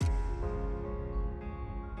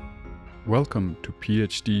Welcome to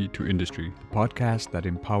PhD to Industry, the podcast that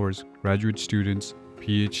empowers graduate students,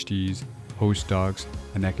 PhDs, postdocs,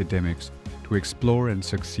 and academics to explore and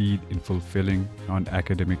succeed in fulfilling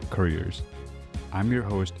non-academic careers. I'm your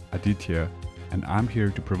host, Aditya, and I'm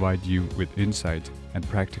here to provide you with insights and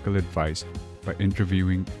practical advice by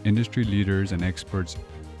interviewing industry leaders and experts.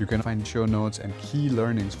 You can find show notes and key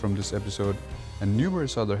learnings from this episode and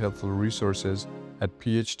numerous other helpful resources at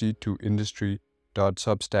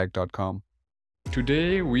phd2industry.substack.com.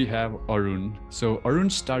 Today we have Arun. So Arun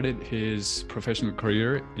started his professional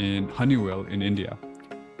career in Honeywell in India.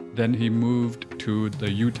 Then he moved to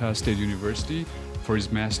the Utah State University for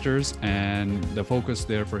his master's, and the focus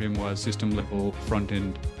there for him was system-level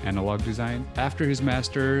front-end analog design. After his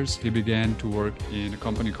master's, he began to work in a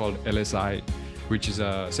company called LSI, which is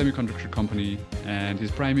a semiconductor company, and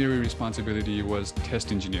his primary responsibility was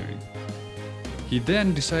test engineering. He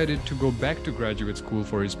then decided to go back to graduate school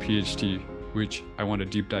for his PhD, which I want to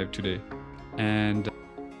deep dive today. And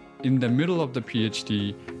in the middle of the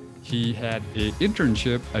PhD, he had an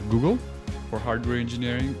internship at Google for hardware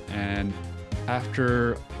engineering. And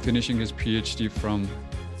after finishing his PhD from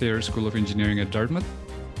Thayer School of Engineering at Dartmouth,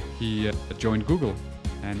 he joined Google.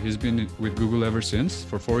 And he's been with Google ever since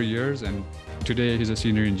for 4 years. And today he's a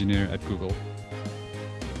senior engineer at Google.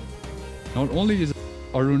 Not only is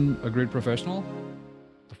Arun a great professional,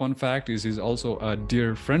 the fun fact is he's also a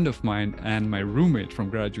dear friend of mine and my roommate from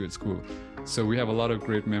graduate school. So we have a lot of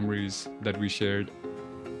great memories that we shared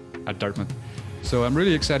at Dartmouth. So I'm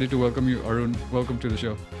really excited to welcome you, Arun. Welcome to the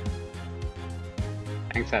show.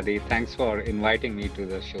 Thanks, Adi. Thanks for inviting me to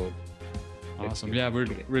the show. Awesome. Yeah, we're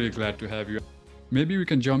really glad to have you. Maybe we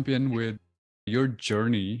can jump in with your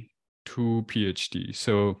journey to PhD.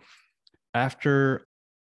 So after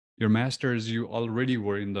your master's, you already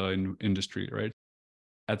were in the industry, right?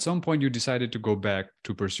 At some point, you decided to go back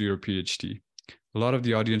to pursue your PhD. A lot of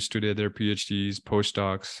the audience today, they're PhDs,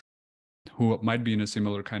 postdocs, who might be in a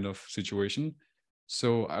similar kind of situation.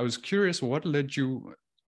 So I was curious, what led you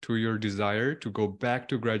to your desire to go back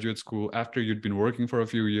to graduate school after you'd been working for a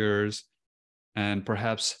few years and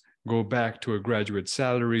perhaps go back to a graduate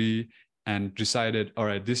salary and decided, all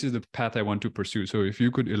right, this is the path I want to pursue. So if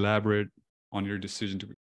you could elaborate on your decision to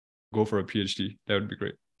go for a PhD, that would be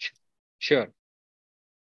great. Sure.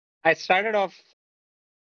 I started off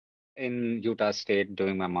in Utah State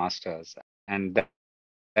doing my master's, and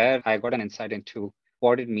there I got an insight into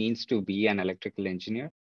what it means to be an electrical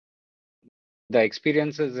engineer. The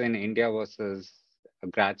experiences in India versus a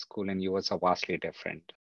grad school in US are vastly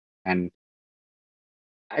different. And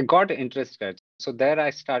I got interested. So there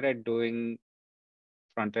I started doing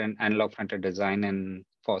analog front-end design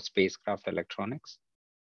for spacecraft electronics.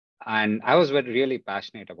 And I was really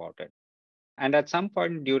passionate about it. And at some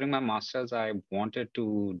point during my master's, I wanted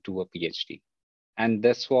to do a PhD. And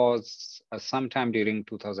this was sometime during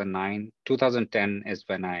 2009. 2010 is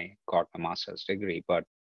when I got my master's degree. But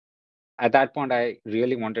at that point, I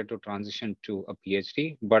really wanted to transition to a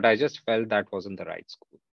PhD, but I just felt that wasn't the right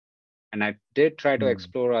school. And I did try to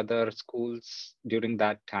explore other schools during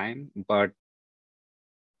that time, but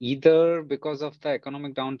either because of the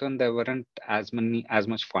economic downturn, there weren't as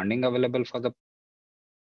much funding available for the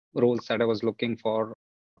roles that I was looking for,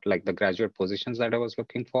 like the graduate positions that I was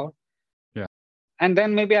looking for. Yeah. And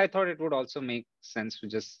then maybe I thought it would also make sense to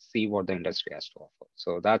just see what the industry has to offer.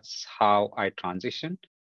 So that's how I transitioned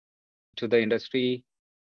to the industry.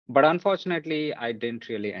 But unfortunately, I didn't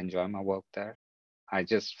really enjoy my work there. I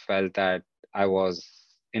just felt that I was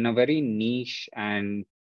in a very niche and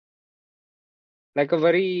like a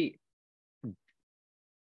very,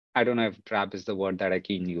 I don't know if drab is the word that I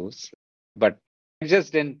can use, but I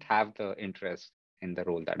just didn't have the interest in the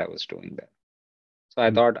role that I was doing there. So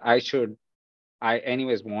I thought I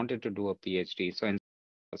anyways wanted to do a PhD.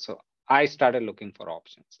 So I started looking for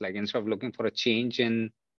options. Like instead of looking for a change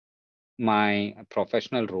in my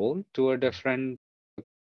professional role to a different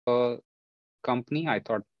company, I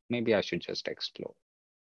thought maybe I should just explore.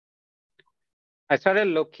 I started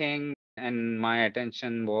looking and my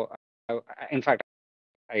attention was, in fact,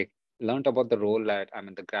 I learned about the role that I'm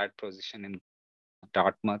in the grad position in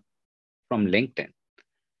Dartmouth from LinkedIn.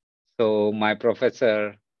 So my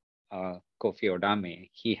professor, Kofi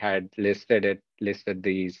Odame, he had listed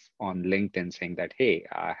these on LinkedIn saying that, hey,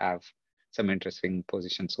 I have some interesting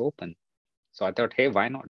positions open. So I thought, hey, why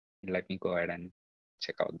not? Let me go ahead and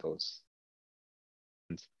check out those.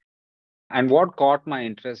 And what caught my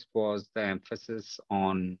interest was the emphasis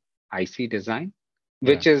on IC design,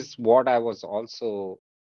 which is what I was also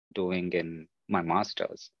doing in my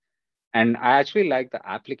master's. And I actually like the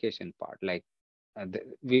application part. Like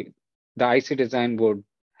the IC design would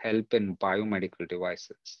help in biomedical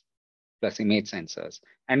devices plus image sensors.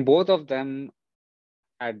 And both of them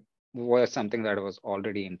had was something that I was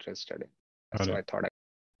already interested in. Got So it. I thought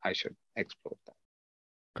I should explore that.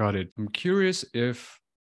 Got it. I'm curious if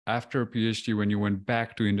after PhD, when you went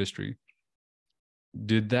back to industry,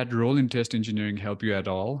 did that role in test engineering help you at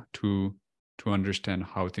all to understand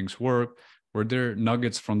how things work? Were there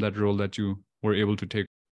nuggets from that role that you were able to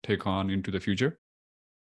take on into the future?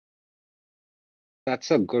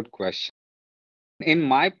 That's a good question. In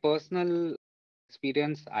my personal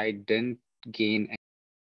experience, I didn't gain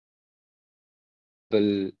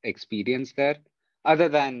any experience there other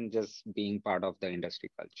than just being part of the industry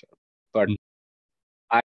culture. But Mm.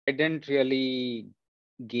 I didn't really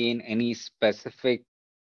gain any specific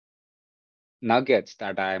nuggets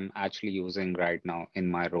that I'm actually using right now in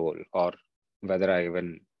my role, or whether I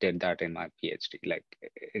even did that in my PhD. Like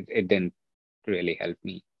it didn't really help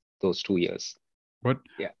me those 2 years. What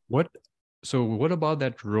Yeah. what so what about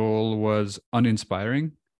that role was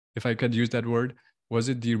uninspiring, if I could use that word? Was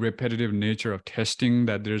it the repetitive nature of testing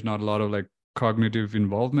that there's not a lot of like cognitive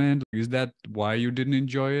involvement? Is that why you didn't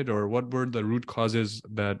enjoy it? Or what were the root causes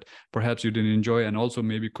that perhaps you didn't enjoy and also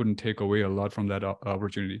maybe couldn't take away a lot from that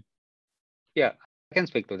opportunity? Yeah, I can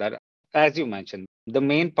speak to that. As you mentioned, the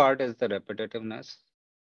main part is the repetitiveness,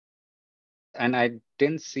 and I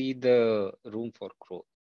didn't see the room for growth.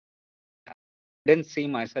 I didn't see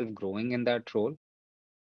myself growing in that role.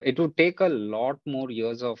 It would take a lot more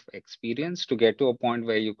years of experience to get to a point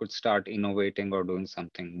where you could start innovating or doing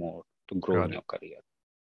something more to grow in Got your it. career.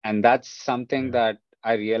 And that's something Yeah. that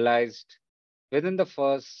I realized within the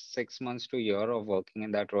first 6 months to a year of working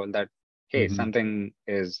in that role that, hey, Hmm. something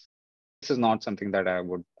is, this is not something that I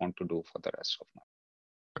would want to do for the rest of my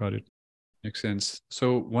Got it. Makes sense.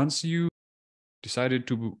 So once you decided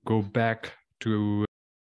to go back to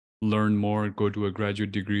learn more, go to a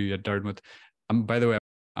graduate degree at Dartmouth. By the way,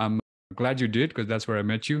 I'm glad you did because that's where I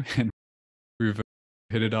met you, and we've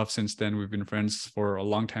hit it off since then. We've been friends for a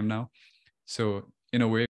long time now. So in a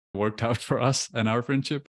way, it worked out for us and our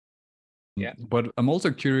friendship. Yeah. But I'm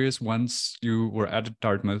also curious. Once you were at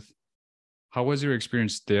Dartmouth, how was your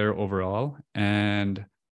experience there overall, and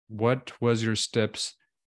what was your steps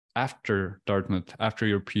after Dartmouth, after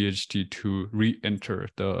your PhD, to re-enter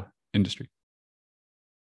the industry?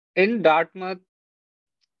 In Dartmouth,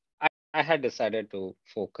 I had decided to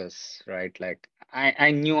focus, right? Like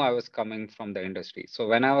I knew I was coming from the industry. So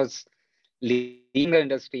when I was leaving the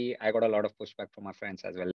industry, I got a lot of pushback from my friends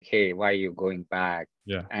as well. Like, hey, why are you going back?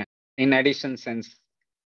 Yeah. And in addition, since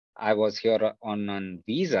I was here on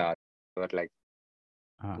visa, but like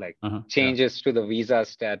Yeah. changes to the visa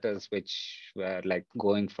status, which were like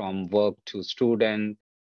going from work to student.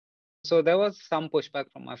 So there was some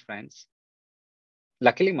pushback from my friends.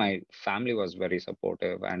 Luckily, my family was very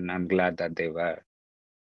supportive, and I'm glad that they were.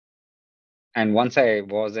 And once I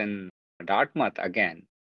was in Dartmouth again,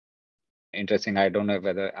 interesting, I don't know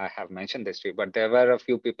whether I have mentioned this to you, but there were a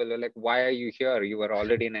few people who were like, why are you here? You were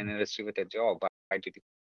already in an industry with a job. Why did you?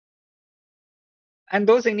 And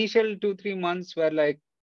those initial 2, 3 months were like,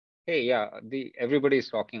 hey, yeah, the everybody is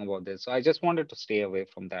talking about this. So I just wanted to stay away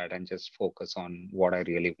from that and just focus on what I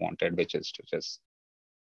really wanted, which is to just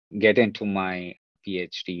get into my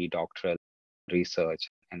PhD doctoral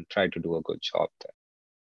research and try to do a good job there.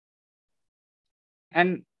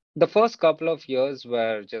 And the first couple of years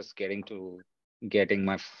were just getting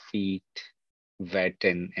my feet wet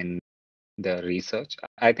in the research.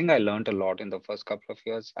 I think I learned a lot in the first couple of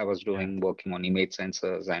years. I was Yeah. working on image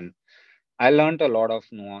sensors, and I learned a lot of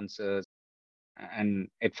nuances, and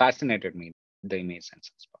it fascinated me, the image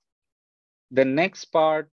sensors part. The next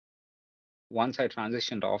part, once I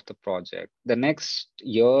transitioned off the project, the next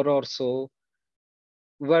year or so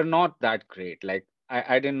were not that great. Like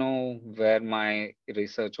I didn't know where my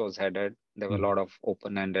research was headed. There were a Mhm. lot of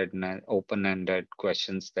open-ended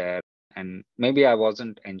questions there, and maybe I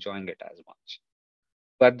wasn't enjoying it as much.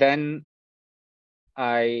 But then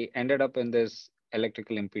I ended up in this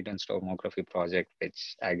electrical impedance tomography project,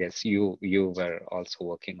 which I guess you were also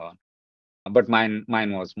working on. But mine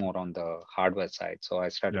was more on the hardware side. So I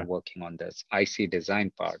started Yeah. working on this IC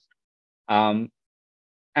design part. Um,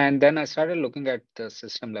 and then I started looking at the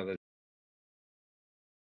system level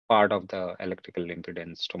part of the electrical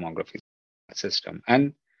impedance tomography system.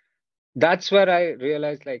 And that's where I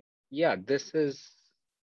realized, like, yeah, this is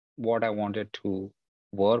what I wanted to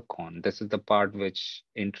work on. This is the part which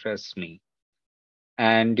interests me.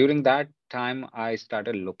 And during that time, I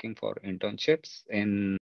started looking for internships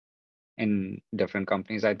in different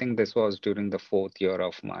companies. I think this was during the fourth year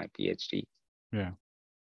of my PhD. Yeah.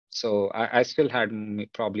 So I still had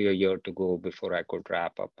probably a year to go before I could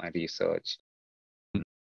wrap up my research.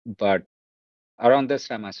 But around this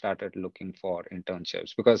time, I started looking for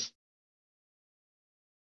internships because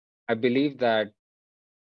I believe that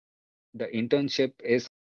the internship is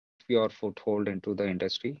your foothold into the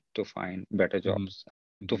industry to find better Mm-hmm. jobs,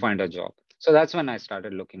 to Mm-hmm. find a job. So that's when I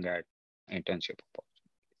started looking at internship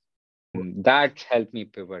opportunities. That helped me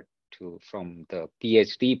pivot to from the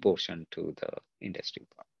PhD portion to the industry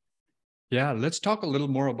part. Yeah, let's talk a little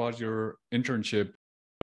more about your internship.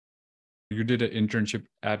 You did an internship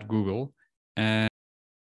at Google, and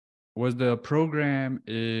was the program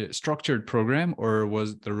a structured program or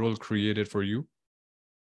was the role created for you?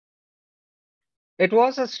 It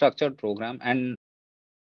was a structured program, and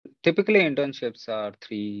typically internships are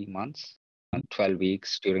 3 months, 12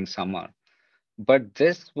 weeks during summer. But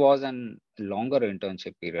this was a longer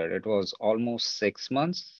internship period. It was almost 6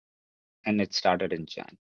 months, and it started in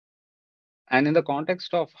Jan. And in the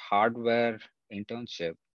context of hardware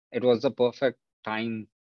internship, it was the perfect time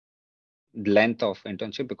length of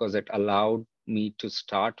internship because it allowed me to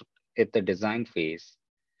start at the design phase,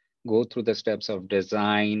 go through the steps of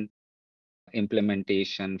design,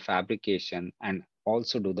 implementation, fabrication, and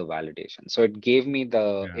also do the validation. So it gave me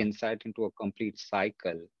the Yeah. insight into a complete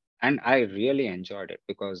cycle. And I really enjoyed it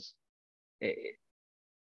because eh,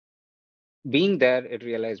 being there, it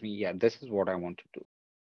realized me, yeah, this is what I want to do.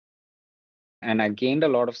 And I gained a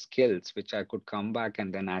lot of skills which I could come back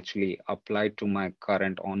and then actually apply to my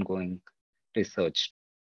current ongoing research.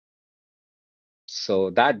 So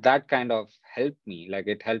that kind of helped me, like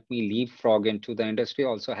it helped me leapfrog into the industry,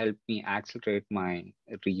 also helped me accelerate my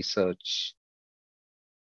research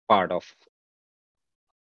part of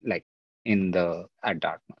like in the at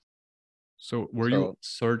Dartmouth. So were you So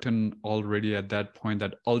certain already at that point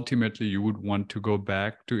that ultimately you would want to go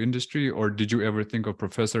back to industry, or did you ever think of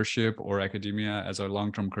professorship or academia as a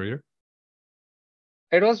long-term career?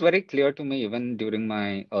 it was very clear to me even during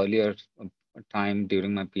my earlier time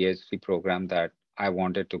during my PhD program that I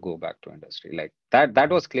wanted to go back to industry. Like that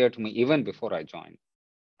Okay, was clear to me even before I joined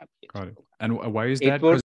my PhD got it. program. And why is It that?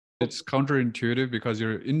 would Because it's counterintuitive because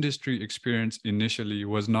your industry experience initially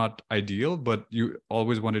was not ideal, but you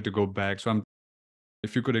always wanted to go back. So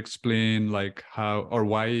if you could explain like how or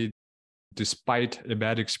why, despite a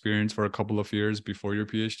bad experience for a couple of years before your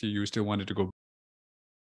PhD, you still wanted to go.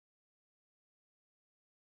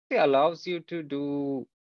 allows you to do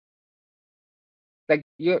like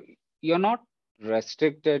you're not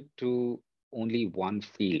restricted to only one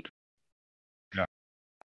field. Yeah.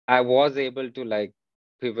 I was able to like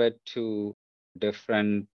pivot to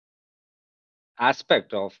different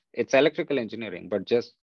aspect of it's electrical engineering, but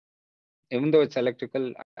just even though it's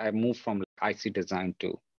electrical, I moved from like IC design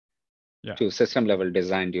Yeah. to system level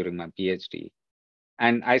design during my PhD.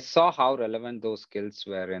 And I saw how relevant those skills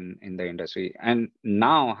were in the industry. And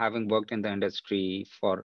now, having worked in the industry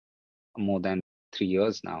for more than 3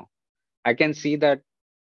 years now, I can see that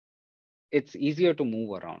it's easier to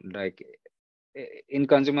move around. Like in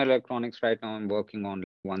consumer electronics right now, I'm working on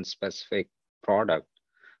one specific product,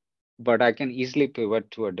 but I can easily pivot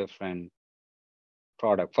to a different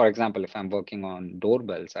product. For example, if I'm working on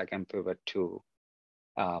doorbells, I can pivot to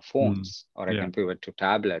Mm. phones, or I Yeah. can pivot to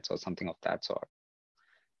tablets or something of that sort.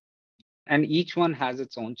 And each one has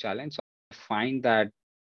its own challenge. So I find that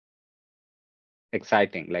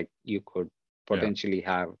exciting. Like Yeah. you potentially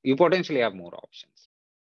have more options.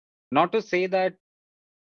 Not to say that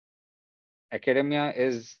academia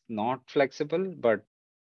is not flexible, but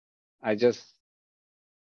I just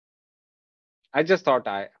I just thought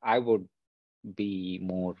I would be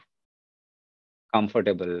more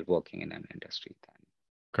comfortable working in an industry than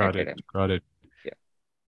Got it. academia. Got it. Yeah.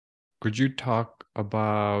 Could you talk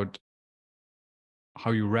about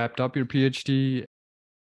how you wrapped up your PhD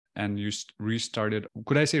and you restarted?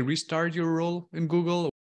 Could I say restart your role in Google?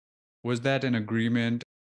 Was that an agreement,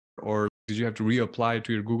 or did you have to reapply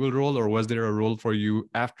to your Google role, or was there a role for you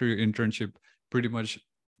after your internship pretty much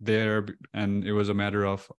there and it was a matter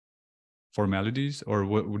of formalities,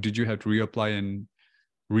 or did you have to reapply and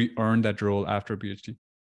re-earn that role after PhD?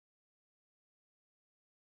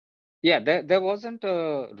 Yeah, there wasn't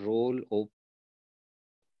a role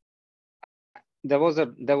there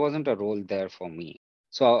wasn't a role there for me.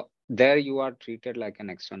 So there you are treated like an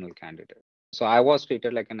external candidate. So I was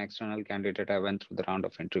treated like an external candidate. I went through the round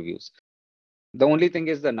of interviews. The only thing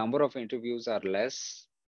is the number of interviews are less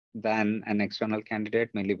than an external candidate,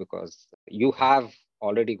 mainly because you have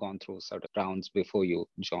already gone through certain rounds before you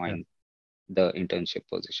Yeah. join the internship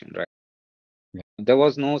position, right? Yeah. There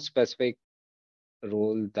was no specific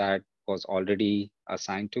role that was already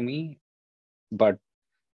assigned to me, but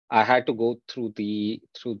I had to go through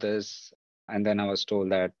this, and then I was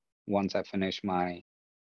told that once I finish my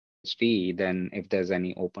PhD, then if there's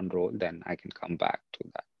any open role, then I can come back to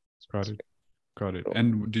that Got it. specific Got it. role.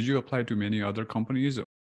 And did you apply to many other companies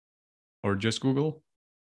or just Google?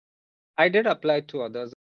 I did apply to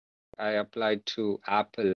others. I applied to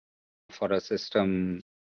Apple for a system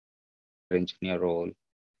engineer role,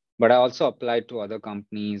 but I also applied to other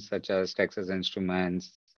companies such as Texas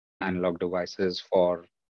Instruments, Analog Devices for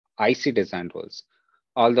IC design roles.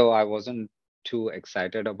 Although I wasn't too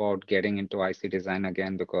excited about getting into IC design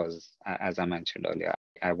again because, as I mentioned earlier,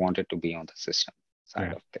 I wanted to be on the system side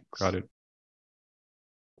Yeah, of got things. it.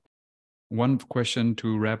 One question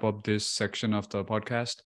to wrap up this section of the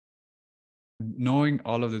podcast. Knowing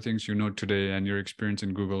all of the things you know today and your experience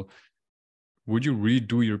in Google, would you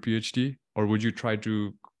redo your PhD or would you try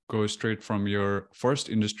to go straight from your first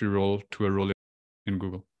industry role to a role in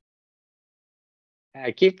Google?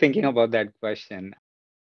 I keep thinking about that question.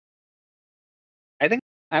 I think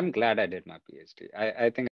I'm glad I did my PhD. I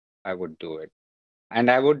think I would do it. And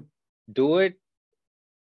I would do it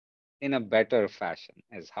in a better fashion,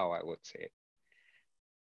 is how I would say it.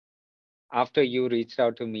 After you reached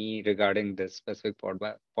out to me regarding this specific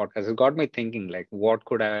podcast, it got me thinking, like, what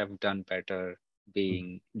could I have done better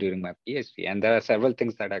being during my PhD? And there are several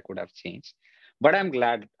things that I could have changed. But I'm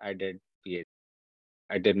glad I did PhD.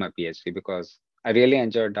 I did my PhD because I really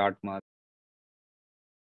enjoyed Dartmouth,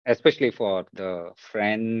 especially for the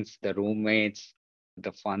friends, the roommates,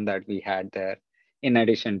 the fun that we had there, in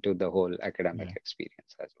addition to the whole academic Yeah,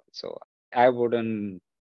 experience as well. So I wouldn't,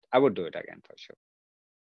 I would do it again for sure.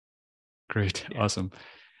 great. Yeah, Awesome.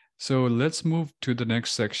 So let's move to the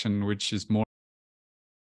next section, which is more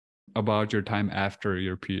about your time after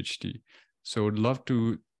your PhD. So I'd love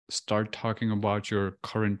to start talking about your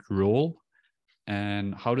current role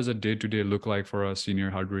and how does a day-to-day look like for a senior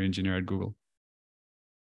hardware engineer at Google?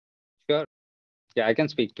 sure. Yeah, I can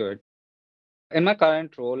speak to it. In my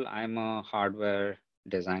current role, I'm a hardware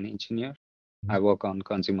design engineer. Mhm. I work on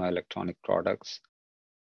consumer electronic products.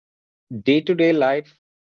 Day to day life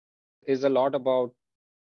is a lot about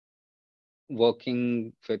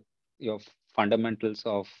working with your fundamentals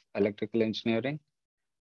of electrical engineering.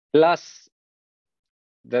 Plus,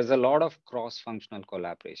 there's a lot of cross functional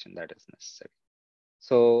collaboration that is necessary.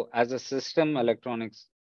 So, as a system electronics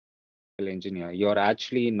engineer, you're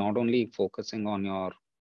actually not only focusing on your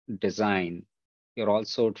design, you're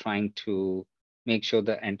also trying to make sure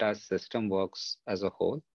the entire system works as a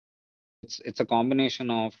whole. It's a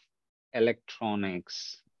combination of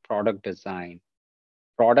electronics, product design,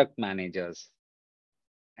 product managers,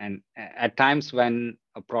 and at times when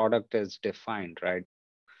a product is defined, right,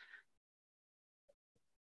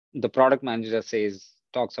 the product manager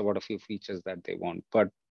talks about a few features that they want, but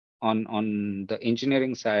on the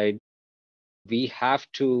engineering side, we have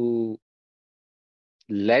to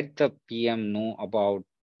let the PM know about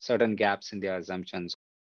certain gaps in their assumptions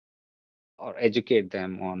or educate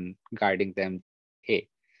them on guiding them. Hey,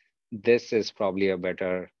 this is probably a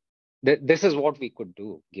better, this is what we could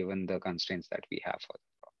do given the constraints that we have for the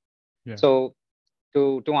problem. Yeah, So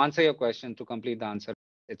to answer your question, to complete the answer,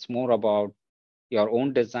 it's more about your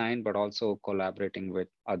own design, but also collaborating with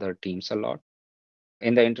other teams a lot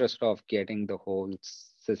in the interest of getting the whole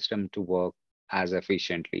system to work as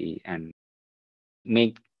efficiently and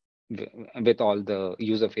make with all the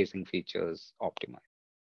user facing features optimized.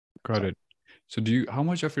 got So it. So how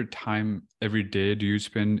much of your time every day do you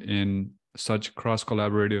spend in such cross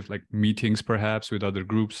collaborative like meetings perhaps with other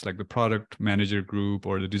groups like the product manager group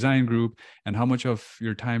or the design group? And how much of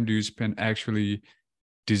your time do you spend actually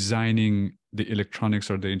designing the electronics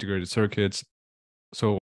or the integrated circuits?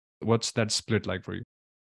 So what's that split like for you?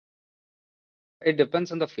 it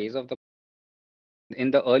depends on the phase of the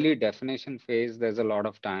in the early definition phase, there's a lot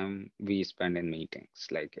of time we spend in meetings.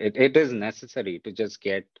 Like it is necessary to just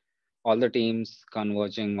get all the teams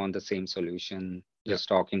converging on the same solution, Yeah, just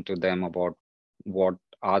talking to them about what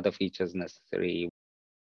are the features necessary,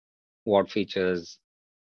 what features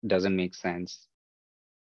doesn't make sense.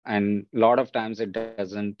 And a lot of times it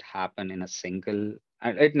doesn't happen in a single,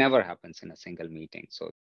 and it never happens in a single meeting.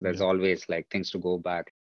 So there's yeah, always like things to go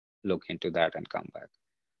back, look into that and come back.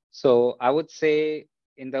 So I would say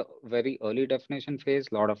in the very early definition phase,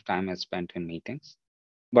 a lot of time is spent in meetings.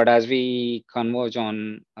 But as we converge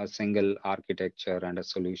on a single architecture and a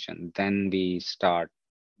solution, then we start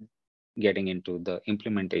getting into the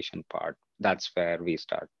implementation part. That's where we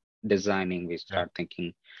start designing, we yeah. start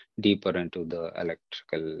thinking deeper into the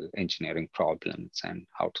electrical engineering problems and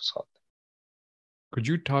how to solve them. Could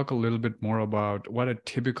you talk a little bit more about what a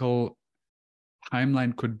typical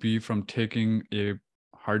timeline could be from taking a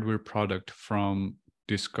hardware product from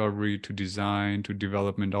discovery to design to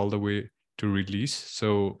development all the way to release.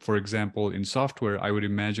 So for example, in software, I would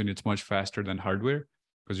imagine it's much faster than hardware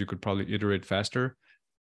because you could probably iterate faster.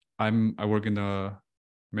 I work in the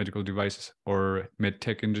medical devices or med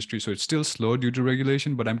tech industry, so it's still slow due to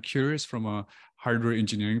regulation, but I'm curious from a hardware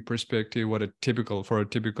engineering perspective, what a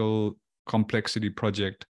typical complexity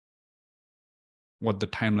project, what the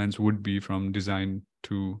timelines would be from design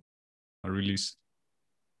to a release.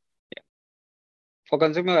 For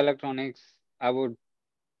consumer electronics, I would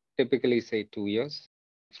typically say 2 years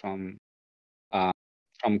from uh,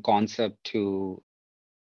 concept to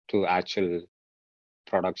actual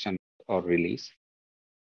production or release.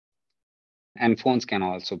 And phones can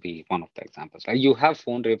also be one of the examples. Like you have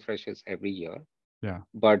phone refreshes every year, Yeah,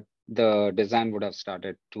 but the design would have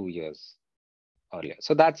started 2 years earlier.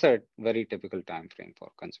 So that's a very typical time frame for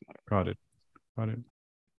consumer. got it. Got it.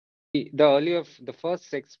 The first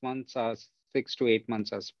 6 months are 6 to 8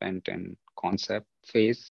 months are spent in concept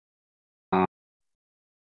phase, uh,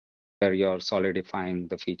 where you're solidifying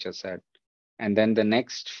the feature set. And then the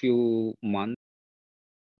next few months,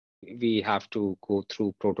 we have to go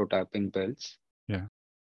through prototyping builds. Yeah.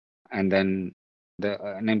 And then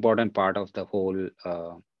an important part of the whole,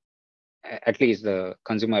 at least the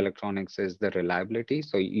consumer electronics, is the reliability.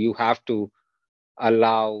 So you have to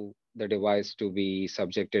allow the device to be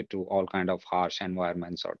subjected to all kind of harsh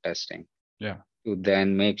environments or testing. Yeah. To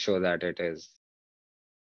then make sure that it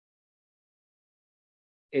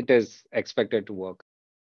is expected to work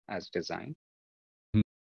as designed.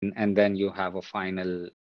 And then you have a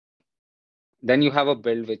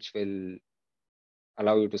build which will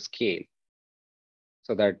allow you to scale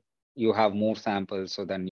so that you have more samples, so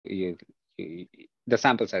then you the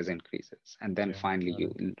sample size increases, and then Yeah, finally got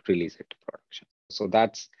you it. release it to production. So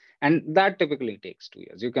that typically takes 2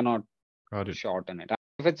 years. You cannot Got it. shorten it.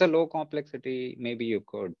 If it's a low complexity, maybe you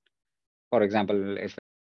could, for example, if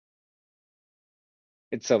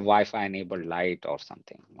it's a Wi-Fi enabled light or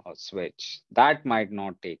something or switch, that might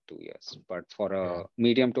not take 2 years. But for Yeah. a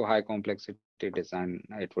medium to high complexity design,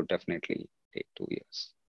 it would definitely take 2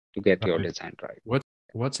 years to get Got your it. design right.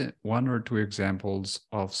 One or two examples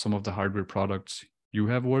of some of the hardware products you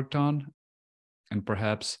have worked on, and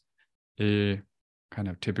perhaps a kind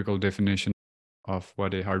of typical definition of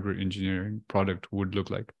what a hardware engineering product would look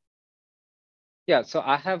like? Yeah, so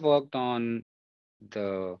I have worked on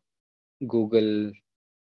the Google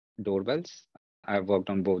doorbells. I've worked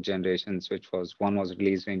on both generations, which was one was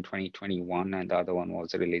released in 2021 and the other one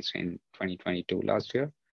was released in 2022 last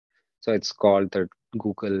year. So it's called the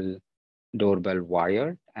Google Doorbell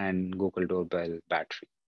Wired and Google Doorbell Battery.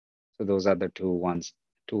 So those are the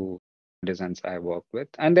two designs I worked with,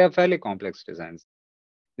 and they're fairly complex designs.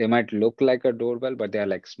 They might look like a doorbell, but they are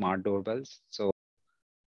like smart doorbells. So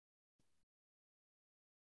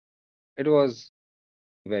it was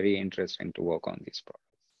very interesting to work on these products.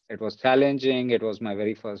 It was challenging. It was my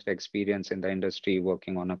very first experience in the industry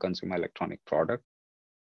working on a consumer electronic product.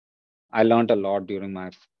 I learned a lot during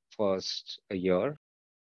my first year,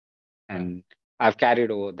 Yeah, and I've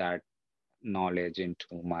carried over that knowledge into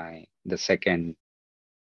the second.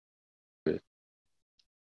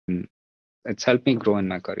 And it's helped me grow in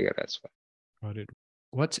my career as well. got it.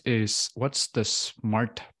 What's the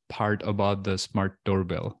smart part about the smart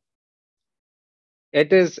doorbell?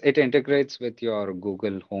 It integrates with your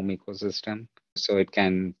Google Home ecosystem, so it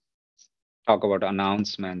can talk about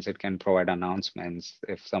announcements. It can provide announcements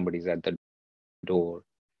if somebody's at the door.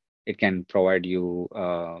 It can provide you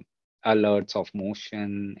alerts of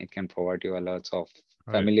motion. It can provide you alerts of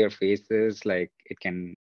Got it. familiar faces. Like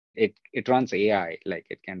it runs AI. Like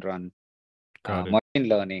it can run Got it. machine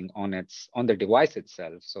learning on the device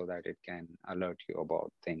itself, so that it can alert you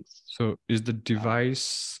about things. So is the Uh,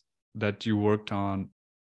 device that you worked on,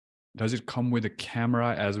 does it come with a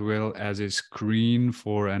camera as well as a screen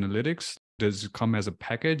for analytics? Does it come as a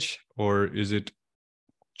package or is it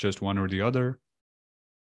just one or the other?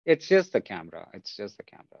 it's just the camera. It's just the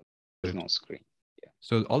camera. Got There's it. no screen. Yeah.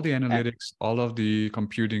 So all the And analytics, all of the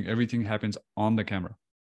computing, everything happens on the camera.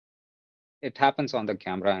 it happens on the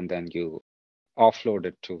camera, and then you offload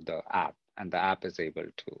it to the app, and the app is able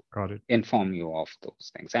to Got it. inform you of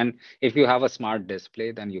those things. And if you have a smart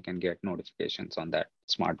display, then you can get notifications on that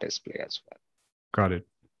smart display as well. Got it.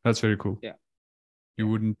 That's very cool. Yeah. You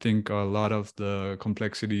Yeah. wouldn't think a lot of the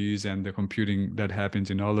complexities and the computing that happens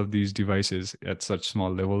in all of these devices at such small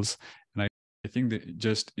levels. And I think that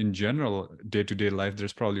just in general, day-to-day life,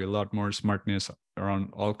 there's probably a lot more smartness around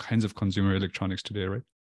all kinds of consumer electronics today, right?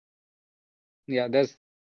 Yeah.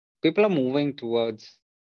 People are moving towards,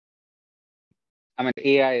 I mean,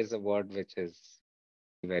 AI is a word which is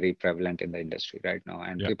very prevalent in the industry right now.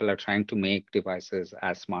 And Yeah. people are trying to make devices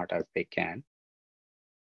as smart as they can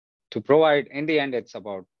to provide, in the end, it's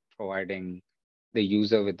about providing the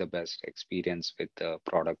user with the best experience with the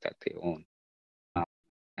product that they own.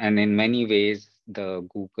 And in many ways, the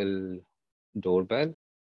Google doorbell,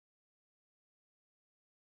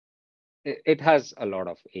 it has a lot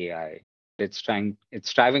of AI. It's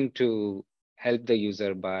striving to help the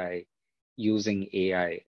user by using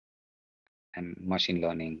AI and machine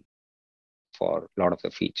learning for a lot of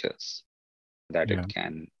the features that Yeah. it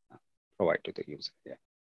can provide to the user. Yeah.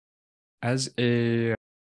 As a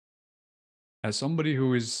as somebody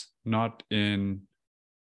who is not in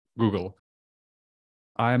Google,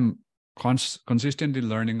 I'm consistently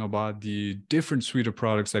learning about the different suite of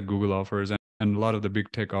products that Google offers and a lot of the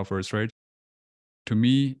big tech offers, right? To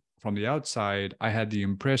me, from the outside, I had the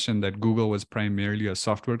impression that Google was primarily a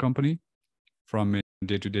software company from a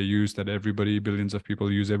day-to-day use that everybody, billions of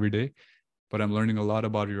people use every day. But I'm learning a lot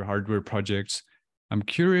about your hardware projects. I'm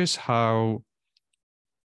curious how,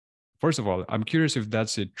 first of all, I'm curious if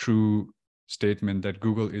that's a true statement that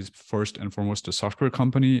Google is first and foremost a software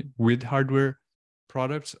company with hardware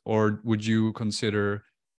products, or would you consider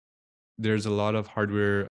there's a lot of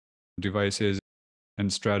hardware devices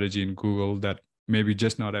and strategy in Google that maybe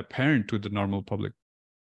just not apparent to the normal public?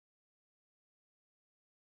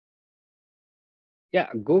 Yeah,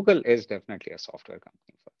 Google is definitely a software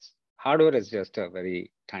company first. Hardware is just a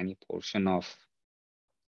very tiny portion of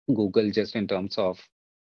Google, just in terms of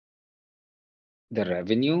the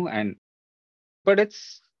revenue. And but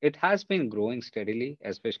it has been growing steadily,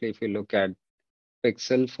 especially if you look at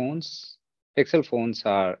Pixel phones. Pixel phones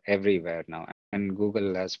are everywhere now, and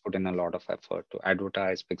Google has put in a lot of effort to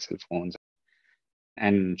advertise Pixel phones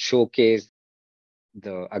and showcase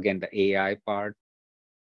the AI part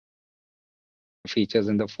features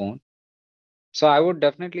in the phone. So I would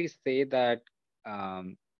definitely say that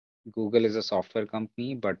um, Google is a software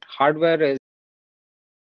company, but hardware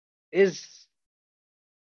is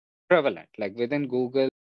prevalent. Like within Google,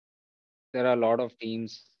 there are a lot of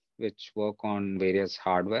teams which work on various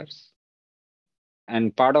hardwares.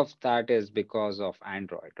 And part of that is because of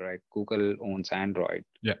Android, right? Google owns Android.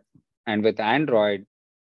 Yeah. And with Android,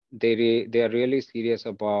 they are really serious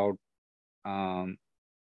about um,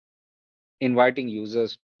 inviting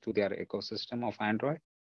users to their ecosystem of Android.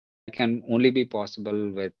 It can only be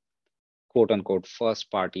possible with quote unquote first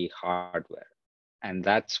party hardware. And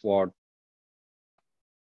that's what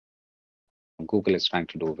Google is trying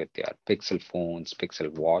to do with their Pixel phones,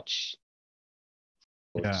 Pixel Watch.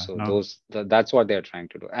 Yeah. So Now, that's what they're trying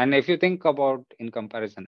to do. And if you think about in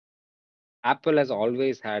comparison, Apple has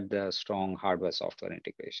always had the strong hardware software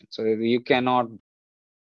integration. So you cannot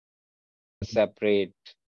separate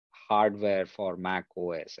hardware for Mac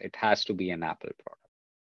OS. It has to be an Apple product.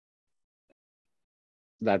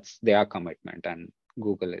 That's their commitment, and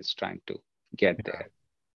Google is trying to get yeah. there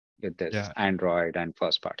with this Yeah. Android and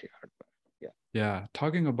first party hardware. Yeah. Yeah,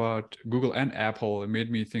 talking about Google and Apple, it made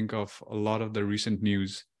me think of a lot of the recent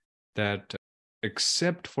news that,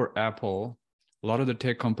 except for Apple, a lot of the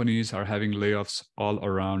tech companies are having layoffs all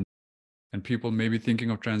around. And people may be thinking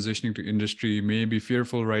of transitioning to industry, may be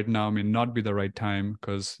fearful right now, may not be the right time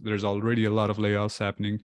because there's already a lot of layoffs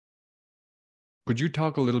happening. Could you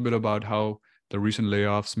talk a little bit about how the recent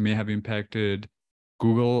layoffs may have impacted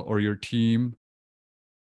Google or your team?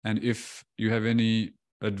 And if you have any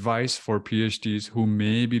advice for PhDs who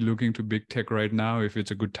may be looking to big tech right now, if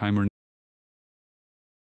it's a good time or not?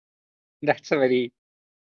 That's a very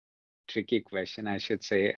tricky question, I should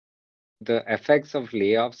say. The effects of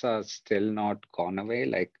layoffs are still not gone away.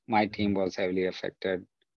 Like my team was heavily affected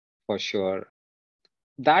for sure.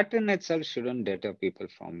 That in itself shouldn't deter people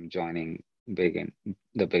from joining the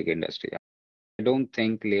big industry. I don't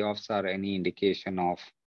think layoffs are any indication of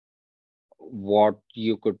what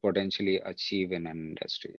you could potentially achieve in an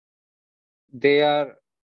industry. They are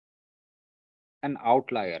an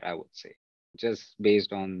outlier, I would say, just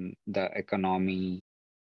based on the economy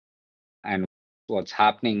and what's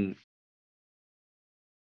happening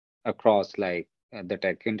across the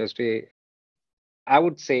tech industry. I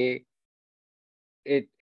would say it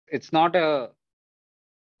it's not a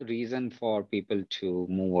reason for people to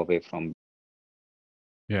move away from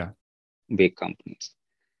Yeah, big companies,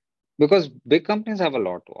 because big companies have a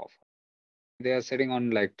lot to offer. They are sitting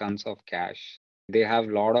on like tons of cash. They have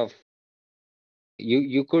a lot of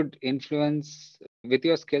you could influence with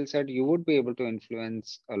your skill set. You would be able to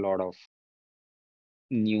influence a lot of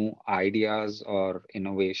new ideas or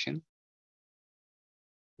innovation,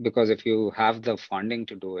 because if you have the funding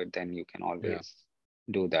to do it, then you can yeah, always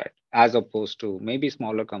do that, as opposed to maybe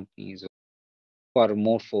smaller companies. who are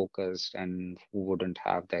more focused and who wouldn't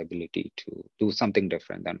have the ability to do something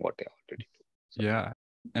different than what they already do. So, Yeah.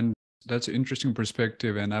 And that's an interesting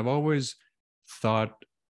perspective. And I've always thought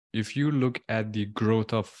if you look at the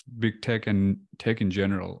growth of big tech and tech in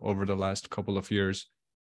general over the last couple of years,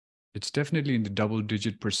 it's definitely in the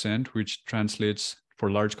double-digit percent, which translates for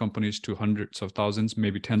large companies to hundreds of thousands,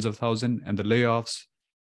 maybe tens of thousands. And the layoffs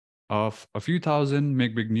of a few thousand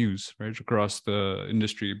make big news, right, across the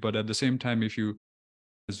industry. But at the same time, if you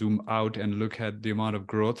zoom out and look at the amount of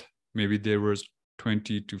growth, maybe there was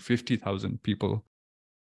 20 to 50,000 people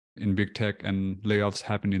in big tech and layoffs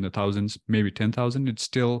happened in the thousands, maybe 10,000. It's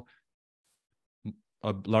still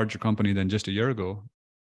a larger company than just a year ago,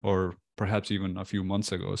 or perhaps even a few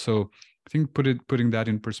months ago. So I think putting that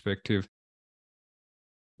in perspective,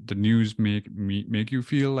 the news make you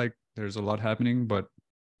feel like there's a lot happening, but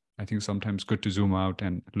I think sometimes good to zoom out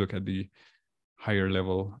and look at the higher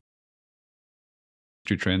level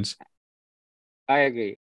trends. I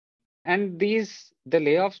agree. And the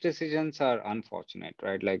layoffs decisions are unfortunate,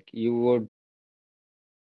 right? Like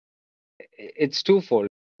it's twofold.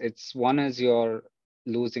 It's one is you're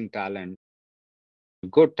losing talent,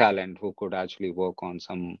 good talent who could actually work on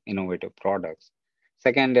some innovative products.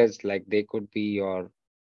 Second is like they could be your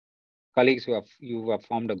colleagues who you have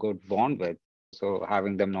formed a good bond with. So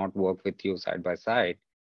having them not work with you side by side,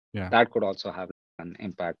 Yeah. that could also have an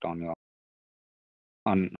impact on your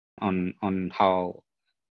on how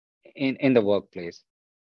in the workplace.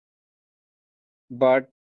 But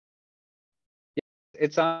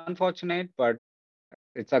it's unfortunate, but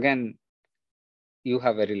it's again you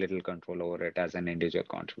have very little control over it as an individual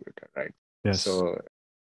contributor, right? Yes. So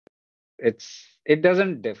it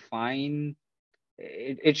doesn't define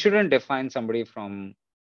it shouldn't define somebody from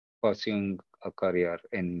pursuing a career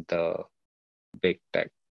in the big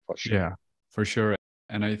tech for sure. Yeah, for sure.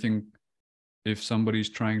 And I think if somebody's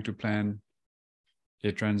trying to plan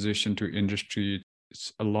a transition to industry,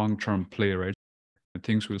 it's a long-term play, right?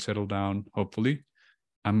 Things will settle down, hopefully.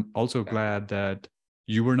 I'm also Yeah, glad that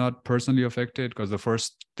you were not personally affected, because the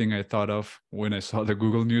first thing I thought of when I saw the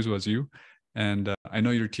Google news was you. And I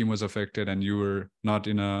know your team was affected and you were not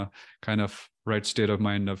in a kind of right state of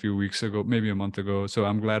mind a few weeks ago, maybe a month ago. So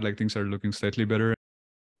I'm glad like things are looking slightly better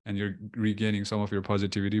and you're regaining some of your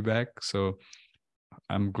positivity back. So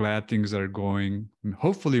I'm glad things are going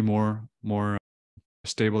hopefully more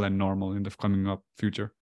stable and normal in the coming up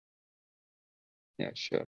future. yeah,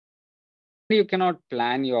 sure. You cannot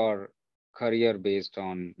plan your career based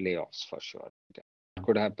on layoffs for sure. It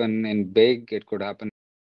could happen in big, it could happen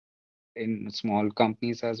in small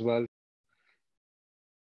companies as well.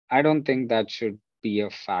 I don't think that should be a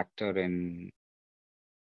factor in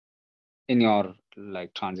your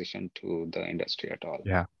like transition to the industry at all.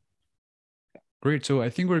 Yeah. Great. So I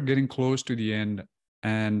think we're getting close to the end.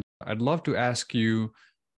 And I'd love to ask you,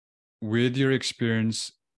 with your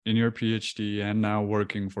experience in your PhD and now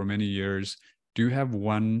working for many years, do you have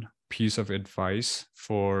one piece of advice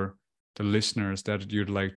for the listeners that you'd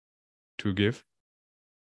like to give?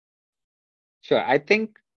 Sure. I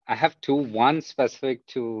think I have two, one specific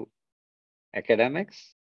to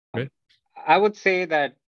academics. Okay. I would say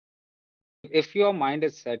that if your mind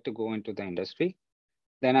is set to go into the industry,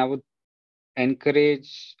 then I would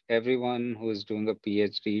encourage everyone who is doing a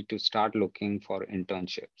PhD to start looking for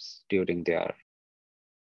internships during their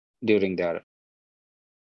during their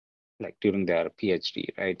PhD,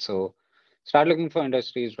 right? So start looking for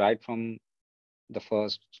industries right from the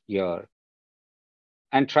first year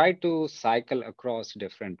and try to cycle across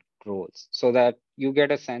different roles so that you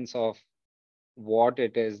get a sense of what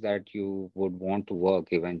it is that you would want to work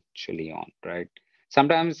eventually on, right?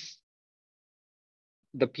 Sometimes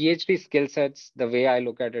the PhD skill sets, the way I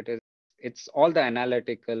look at it is it's all the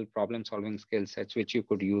analytical problem solving skill sets which you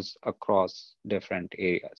could use across different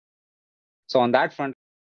areas. So on that front,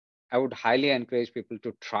 I would highly encourage people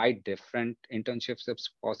to try different internships if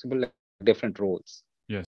possible, like different roles.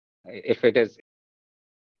 Yes. If it is,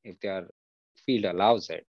 if their field allows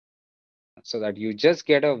it, so that you just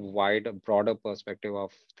get a wider, broader perspective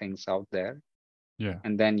of things out there. Yeah.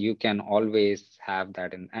 And then you can always have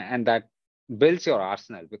that and that builds your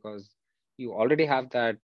arsenal because you already have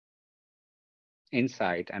that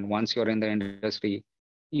insight. And once you're in the industry,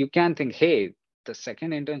 you can think, hey, the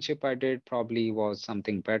second internship I did probably was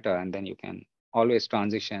something better. And then you can always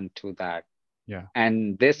transition to that. Yeah.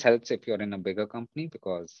 And this helps if you're in a bigger company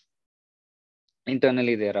because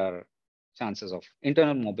internally there are chances of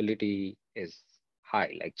internal mobility is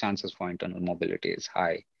high, like chances for internal mobility is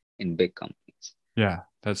high in big companies. Yeah.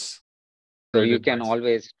 That's So great you can advice.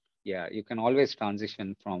 always, yeah, you can always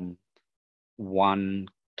transition from one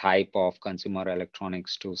type of consumer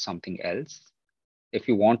electronics to something else if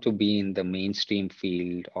you want to be in the mainstream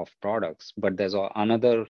field of products. But there's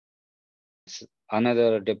another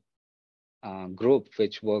group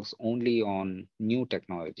which works only on new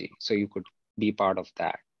technology. So you could be part of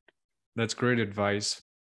that. That's great advice.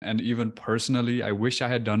 And even personally, I wish I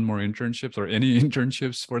had done more internships or any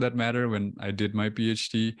internships for that matter when I did my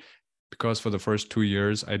PhD, because for the first 2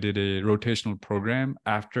 years, I did a rotational program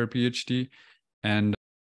after PhD. And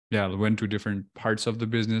yeah, I went to different parts of the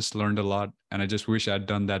business, learned a lot. And I just wish I'd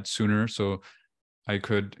done that sooner so I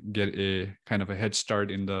could get a kind of a head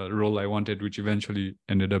start in the role I wanted, which eventually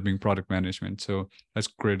ended up being product management. So that's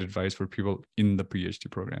great advice for people in the PhD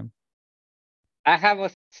program. I have a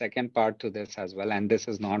second part to this as well, and this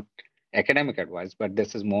is not academic advice, but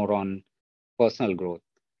this is more on personal growth.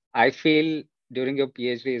 I feel during your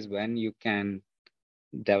PhD is when you can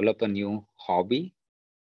develop a new hobby.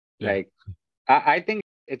 Yeah. Like, I think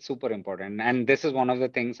it's super important. And this is one of the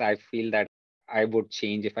things I feel that I would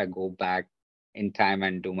change if I go back in time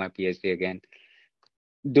and do my PhD again.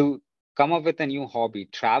 Do come up with a new hobby,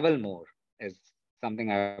 travel more is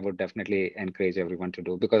something I would definitely encourage everyone to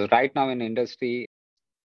do, because right now in industry,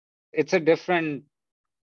 it's a different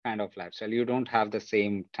kind of lifestyle. You don't have the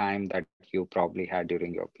same time that you probably had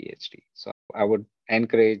during your PhD. So I would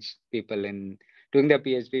encourage people in doing their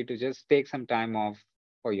PhD to just take some time off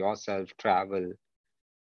for yourself, travel,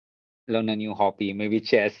 learn a new hobby, maybe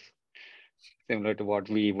chess, similar to what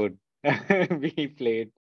we would we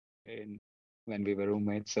played in when we were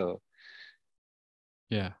roommates. So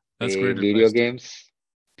Yeah. That's play great video advice too. games,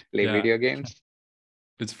 play Yeah. video games.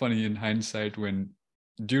 It's funny in hindsight when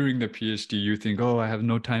during the PhD you think, oh, I have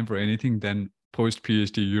no time for anything. Then post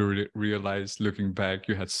PhD, you realize looking back,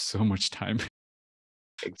 you had so much time. So,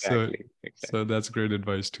 Exactly, exactly. so that's great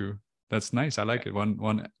advice too. That's nice. I like Yeah. it.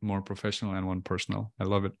 One more professional and one personal. I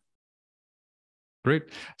love it. Great.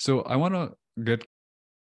 So I want to get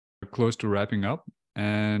close to wrapping up.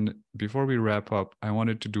 And before we wrap up, I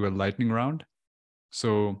wanted to do a lightning round.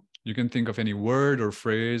 So you can think of any word or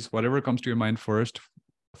phrase, whatever comes to your mind first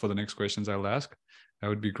for the next questions I'll ask. That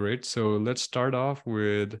would be great. So let's start off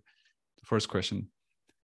with the first question.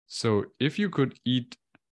 So if you could eat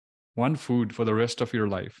one food for the rest of your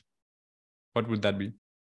life, what would that be?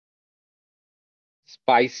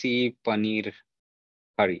 Spicy paneer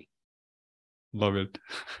curry. Love it.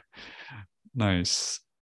 Nice.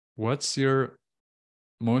 What's your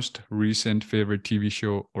most recent favorite TV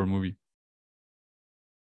show or movie?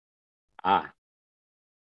 Ah,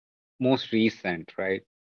 most recent, right?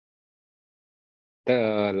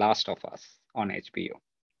 The Last of Us on HBO.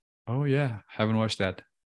 Oh yeah, haven't watched that.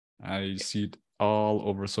 I see it all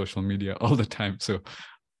over social media all the time. So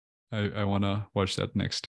I want to watch that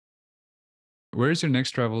next. Where is your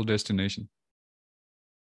next travel destination?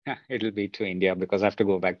 It'll be to India because I have to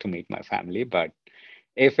go back to meet my family. But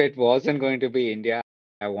if it wasn't going to be India,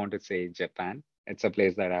 I want to say Japan. It's a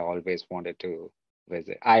place that I always wanted to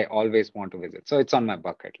visit. I always want to visit. So it's on my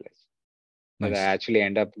bucket list. Whether I Nice. actually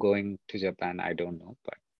end up going to Japan, I don't know.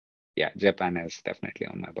 But yeah, Japan is definitely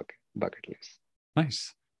on my bucket list.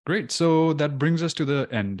 Nice. Great. So that brings us to the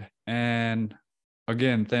end. And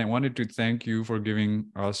again, wanted to thank you for giving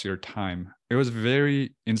us your time. It was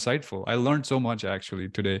very insightful. I learned so much actually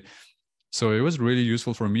today. So it was really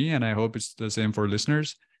useful for me, and I hope it's the same for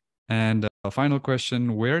listeners. And a final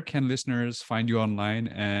question, where can listeners find you online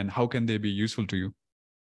and how can they be useful to you?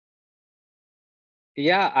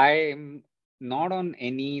 Yeah, I'm not on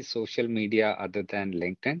any social media other than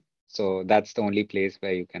LinkedIn. So that's the only place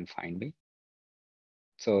where you can find me.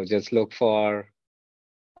 So just look for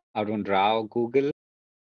Arun Rao Google,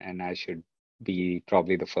 and I should be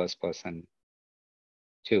probably the first person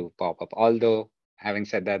to pop up. Although having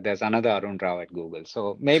said that, there's another Arun Rao at Google.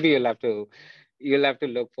 So maybe you'll have to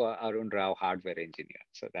look for Arun Rao hardware engineer.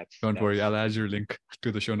 So that's Don't worry, that's I'll add your link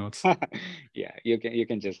to the show notes. yeah, you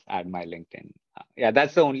can just add my LinkedIn. Yeah,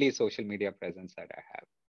 that's the only social media presence that I have.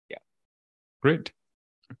 Yeah. Great.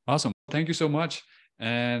 Awesome. Thank you so much.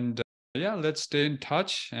 And yeah, let's stay in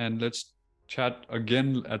touch and let's chat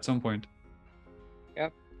again at some point. Yeah.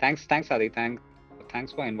 Thanks, Adi.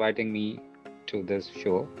 Thanks for inviting me to this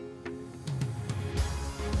show.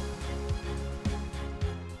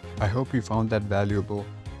 I hope you found that valuable.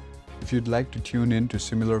 If you'd like to tune in to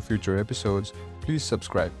similar future episodes, please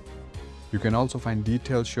subscribe. You can also find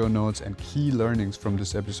detailed show notes and key learnings from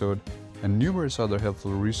this episode and numerous other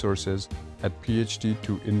helpful resources at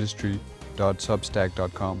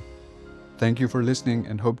phd2industry.substack.com. Thank you for listening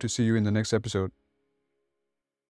and hope to see you in the next episode.